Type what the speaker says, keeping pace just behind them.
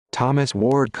Thomas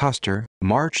Ward Custer,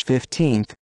 March 15,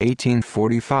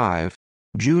 1845,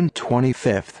 June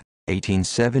 25,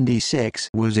 1876,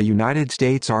 was a United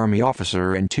States Army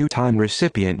officer and two-time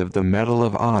recipient of the Medal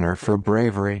of Honor for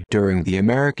bravery during the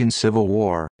American Civil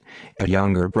War. A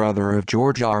younger brother of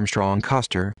George Armstrong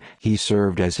Custer, he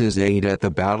served as his aide at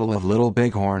the Battle of Little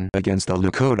Bighorn against the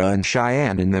Lakota and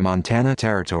Cheyenne in the Montana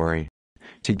Territory.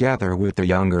 Together with the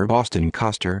younger Boston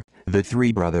Custer, the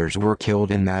three brothers were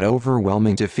killed in that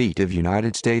overwhelming defeat of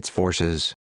United States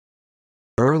forces.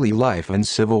 Early life and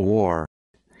Civil War.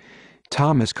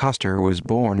 Thomas Custer was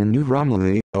born in New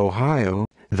Rumley, Ohio,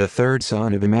 the third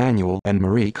son of Emanuel and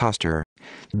Marie Custer.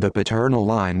 The paternal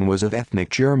line was of ethnic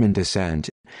German descent.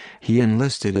 He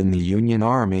enlisted in the Union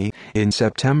Army in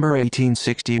September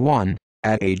 1861,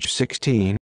 at age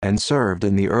 16, and served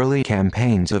in the early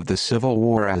campaigns of the Civil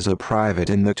War as a private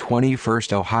in the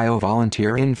 21st Ohio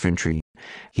Volunteer Infantry.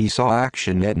 He saw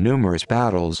action at numerous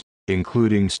battles,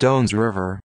 including Stones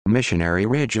River, Missionary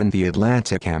Ridge and the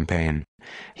Atlanta Campaign.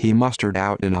 He mustered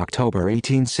out in October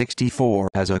 1864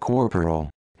 as a corporal.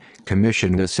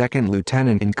 Commissioned a second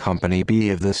lieutenant in Company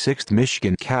B of the 6th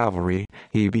Michigan Cavalry,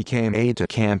 he became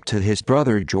aide-de-camp to his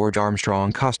brother George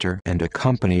Armstrong Custer and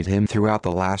accompanied him throughout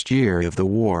the last year of the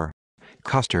war.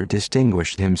 Custer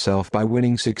distinguished himself by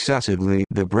winning successively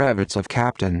the brevets of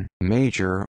captain,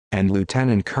 major, and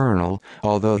lieutenant colonel,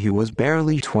 although he was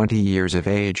barely 20 years of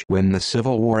age when the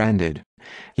Civil War ended.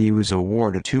 He was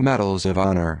awarded 2 Medals of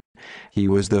Honor. He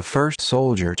was the first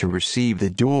soldier to receive the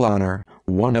dual honor,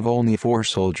 one of only 4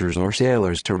 soldiers or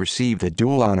sailors to receive the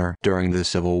dual honor during the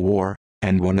Civil War,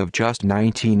 and one of just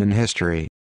 19 in history.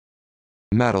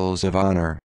 Medals of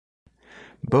Honor.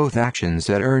 Both actions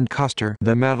that earned Custer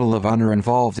the Medal of Honor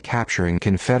involved capturing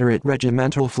Confederate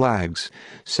regimental flags,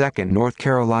 2nd North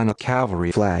Carolina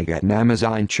Cavalry flag at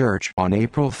Namazine Church on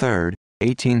April 3,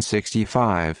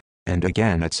 1865, and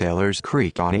again at Sailor's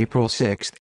Creek on April 6,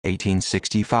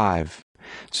 1865.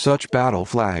 Such battle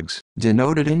flags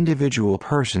denoted individual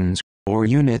persons, or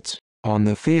units, on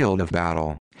the field of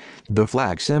battle. The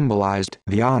flag symbolized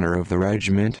the honor of the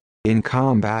regiment. In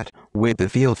combat, with the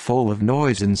field full of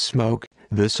noise and smoke,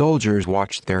 the soldiers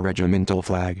watched their regimental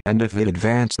flag, and if it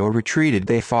advanced or retreated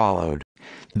they followed.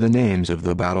 The names of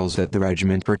the battles that the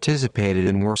regiment participated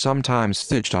in were sometimes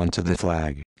stitched onto the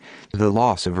flag. The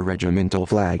loss of a regimental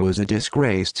flag was a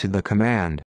disgrace to the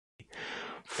command.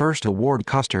 First award.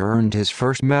 Custer earned his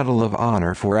first Medal of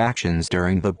Honor for actions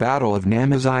during the Battle of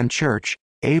Namazine Church,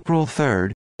 April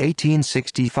 3,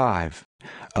 1865.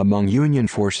 Among Union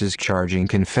forces charging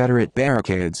Confederate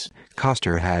barricades,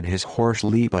 Custer had his horse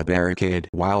leap a barricade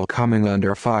while coming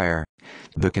under fire.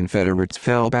 The Confederates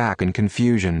fell back in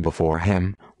confusion before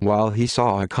him, while he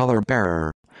saw a color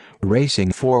bearer.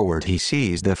 Racing forward, he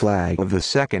seized the flag of the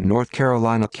 2nd North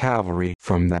Carolina Cavalry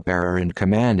from that bearer and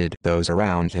commanded those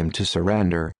around him to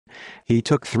surrender. He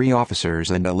took 3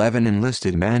 officers and 11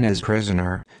 enlisted men as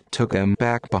prisoner, took them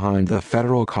back behind the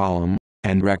Federal column,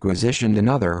 and requisitioned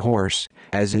another horse,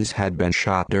 as his had been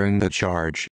shot during the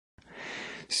charge.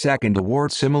 Second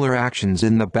award. Similar actions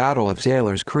in the Battle of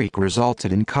Sailor's Creek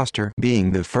resulted in Custer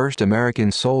being the first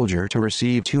American soldier to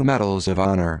receive 2 Medals of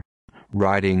Honor.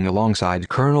 Riding alongside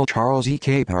Colonel Charles E.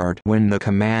 Capehart when the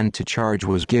command to charge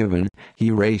was given,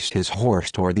 he raced his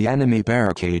horse toward the enemy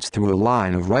barricades through a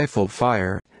line of rifle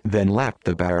fire, then leapt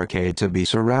the barricade to be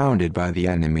surrounded by the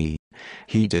enemy.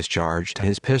 He discharged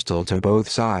his pistol to both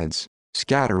sides,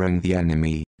 scattering the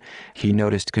enemy. He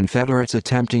noticed Confederates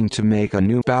attempting to make a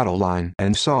new battle line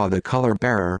and saw the color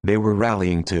bearer they were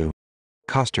rallying to.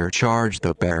 Custer charged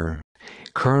the bearer.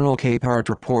 Colonel Capehart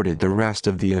reported the rest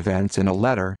of the events in a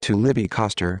letter to Libby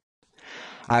Custer.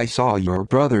 "I saw your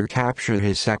brother capture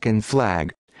his 2nd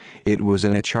flag. It was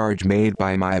in a charge made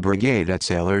by my brigade at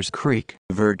Sailor's Creek,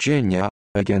 Virginia,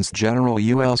 against General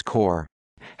Ewell's corps.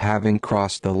 Having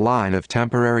crossed the line of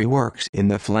temporary works in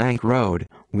the flank road,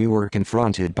 we were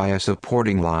confronted by a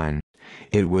supporting line.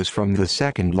 It was from the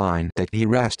 2nd line that he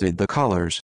wrested the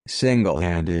colors,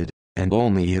 single-handed, and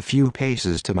only a few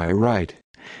paces to my right.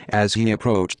 As he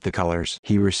approached the colors,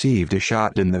 he received a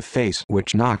shot in the face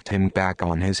which knocked him back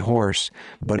on his horse,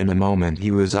 but in a moment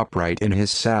he was upright in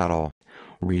his saddle.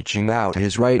 Reaching out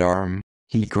his right arm,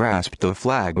 he grasped the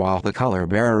flag while the color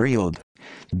bearer reeled.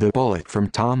 The bullet from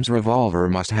Tom's revolver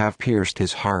must have pierced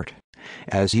his heart.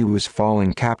 As he was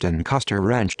falling, Captain Custer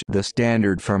wrenched the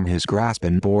standard from his grasp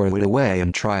and bore it away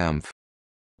in triumph.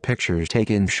 Pictures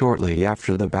taken shortly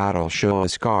after the battle show a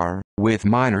scar, with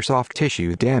minor soft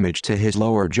tissue damage to his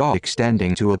lower jaw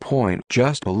extending to a point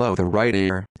just below the right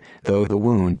ear, though the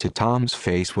wound to Tom's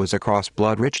face was across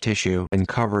blood-rich tissue and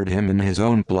covered him in his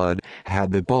own blood.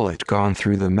 Had the bullet gone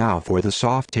through the mouth or the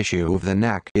soft tissue of the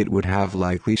neck, it would have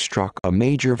likely struck a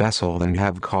major vessel and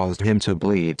have caused him to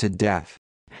bleed to death.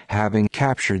 Having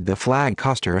captured the flag,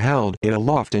 Custer held it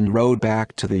aloft and rode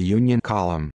back to the Union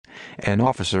column. An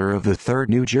officer of the 3rd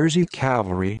New Jersey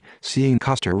Cavalry, seeing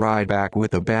Custer ride back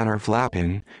with the banner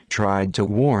flapping, tried to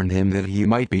warn him that he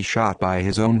might be shot by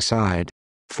his own side.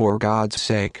 "For God's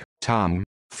sake, Tom,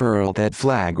 furl that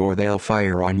flag or they'll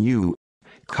fire on you."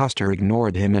 Custer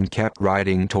ignored him and kept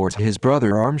riding towards his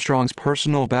brother Armstrong's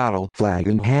personal battle flag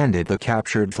and handed the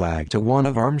captured flag to one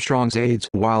of Armstrong's aides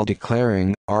while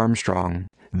declaring, "Armstrong,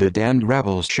 the damned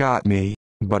rebels shot me,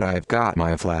 but I've got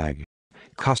my flag."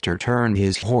 Custer turned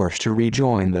his horse to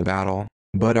rejoin the battle,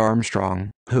 but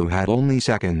Armstrong, who had only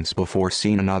seconds before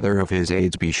seen another of his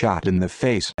aides be shot in the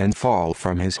face and fall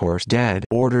from his horse dead,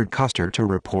 ordered Custer to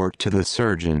report to the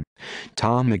surgeon.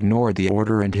 Tom ignored the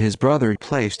order and his brother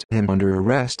placed him under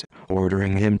arrest,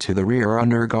 ordering him to the rear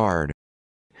under guard.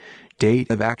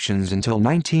 Date of actions until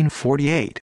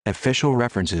 1948. Official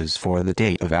references for the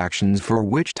date of actions for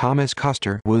which Thomas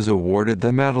Custer was awarded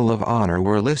the Medal of Honor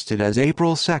were listed as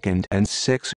April 2 and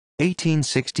 6,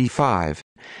 1865.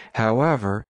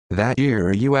 However, that year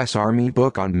a U.S. Army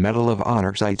book on Medal of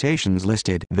Honor citations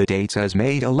listed the dates as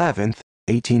May 11,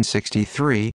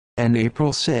 1863, and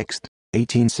April 6,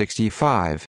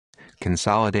 1865.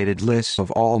 Consolidated lists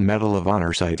of all Medal of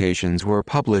Honor citations were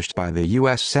published by the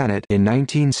U.S. Senate in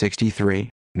 1963,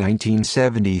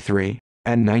 1973,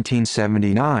 and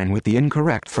 1979 with the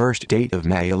incorrect first date of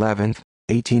May 11,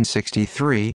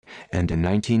 1863, and in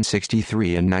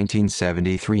 1963 and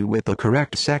 1973 with the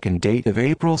correct second date of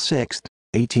April 6,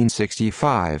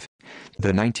 1865.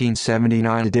 The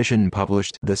 1979 edition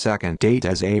published the second date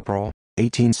as April,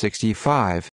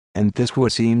 1865, and this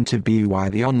would seem to be why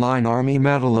the online Army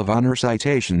Medal of Honor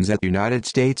citations at United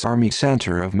States Army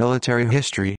Center of Military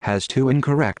History has 2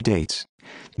 incorrect dates.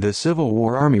 The Civil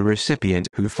War Army recipient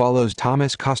who follows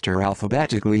Thomas Custer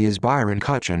alphabetically is Byron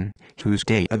Cutchin, whose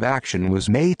date of action was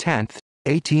May 10,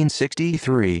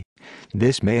 1863.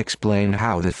 This may explain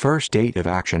how the first date of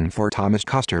action for Thomas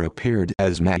Custer appeared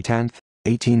as May 10,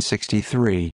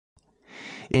 1863.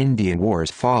 Indian Wars.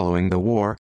 Following the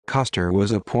war, Custer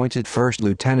was appointed first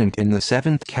lieutenant in the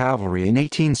 7th Cavalry in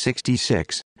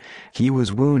 1866. He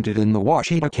was wounded in the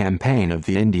Washita Campaign of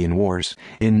the Indian Wars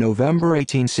in November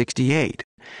 1868.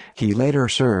 He later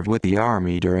served with the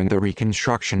Army during the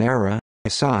Reconstruction era,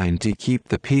 assigned to keep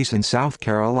the peace in South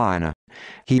Carolina.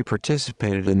 He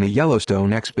participated in the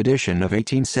Yellowstone Expedition of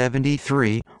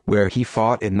 1873, where he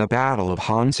fought in the Battle of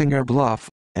Hunsinger Bluff,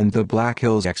 and the Black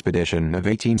Hills Expedition of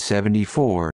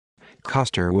 1874.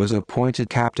 Custer was appointed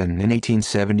captain in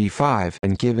 1875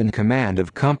 and given command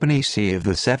of Company C of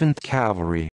the 7th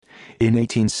Cavalry. In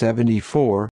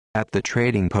 1874, at the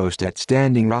trading post at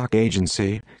Standing Rock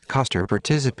Agency, Custer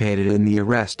participated in the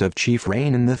arrest of Chief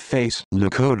Rain in the Face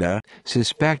Lakota,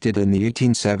 suspected in the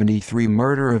 1873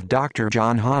 murder of Dr.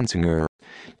 John Hunsinger.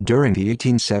 During the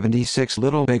 1876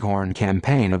 Little Bighorn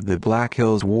campaign of the Black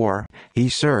Hills War, he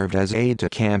served as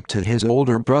aide-de-camp to his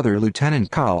older brother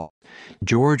Lieutenant Col.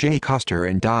 George A. Custer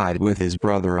and died with his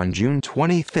brother on June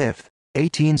 25,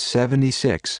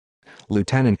 1876.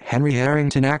 Lieutenant Henry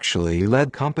Harrington actually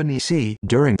led Company C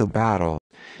during the battle.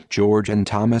 George and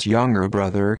Thomas' younger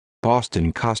brother,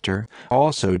 Boston Custer,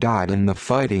 also died in the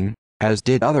fighting, as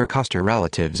did other Custer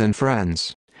relatives and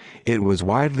friends. It was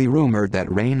widely rumored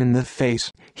that Rain in the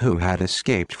Face, who had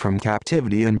escaped from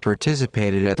captivity and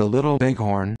participated at the Little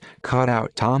Bighorn, cut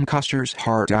out Tom Custer's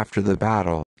heart after the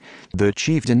battle. The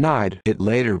chief denied it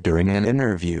later during an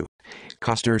interview.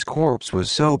 Custer's corpse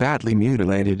was so badly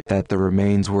mutilated that the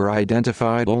remains were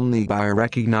identified only by a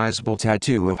recognizable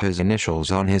tattoo of his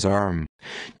initials on his arm.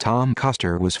 Tom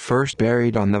Custer was first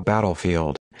buried on the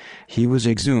battlefield. He was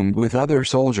exhumed with other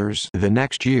soldiers the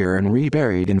next year and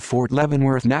reburied in Fort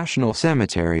Leavenworth National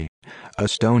Cemetery. A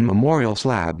stone memorial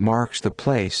slab marks the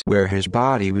place where his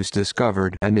body was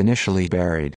discovered and initially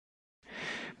buried.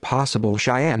 Possible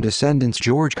Cheyenne descendants.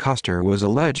 George Custer was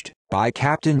alleged, by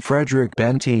Captain Frederick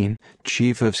Benteen,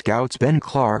 Chief of Scouts Ben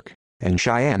Clark, and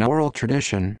Cheyenne oral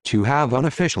tradition, to have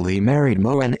unofficially married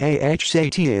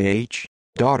Monahsatah,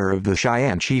 daughter of the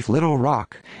Cheyenne chief Little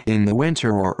Rock, in the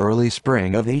winter or early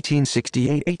spring of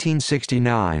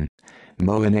 1868-1869.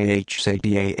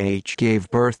 Moanahsatah gave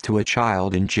birth to a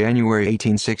child in January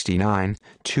 1869,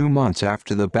 2 months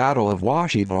after the Battle of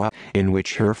Washita, in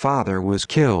which her father was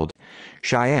killed.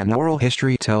 Cheyenne oral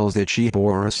history tells that she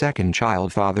bore a second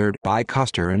child fathered by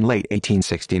Custer in late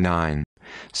 1869.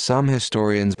 Some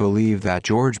historians believe that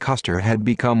George Custer had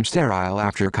become sterile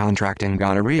after contracting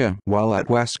gonorrhea while at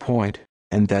West Point,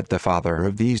 and that the father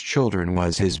of these children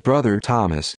was his brother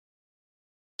Thomas.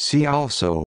 See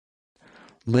also: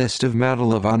 List of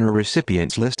Medal of Honor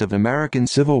recipients, List of American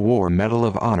Civil War Medal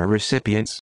of Honor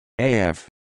recipients, AF.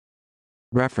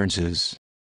 References.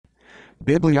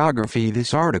 Bibliography.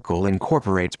 This article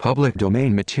incorporates public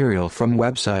domain material from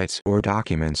websites or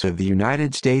documents of the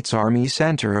United States Army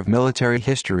Center of Military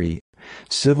History.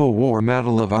 Civil War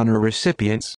Medal of Honor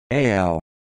recipients, AL.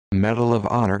 Medal of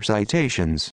Honor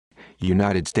citations.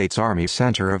 United States Army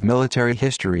Center of Military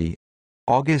History.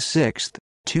 August 6,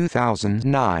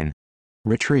 2009.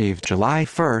 Retrieved July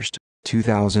 1,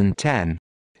 2010.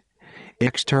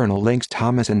 External links: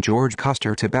 Thomas and George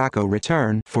Custer Tobacco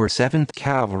Return for 7th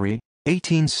Cavalry,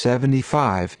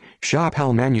 1875,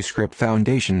 Chappell Manuscript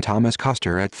Foundation, Thomas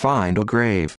Custer at Find a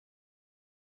Grave.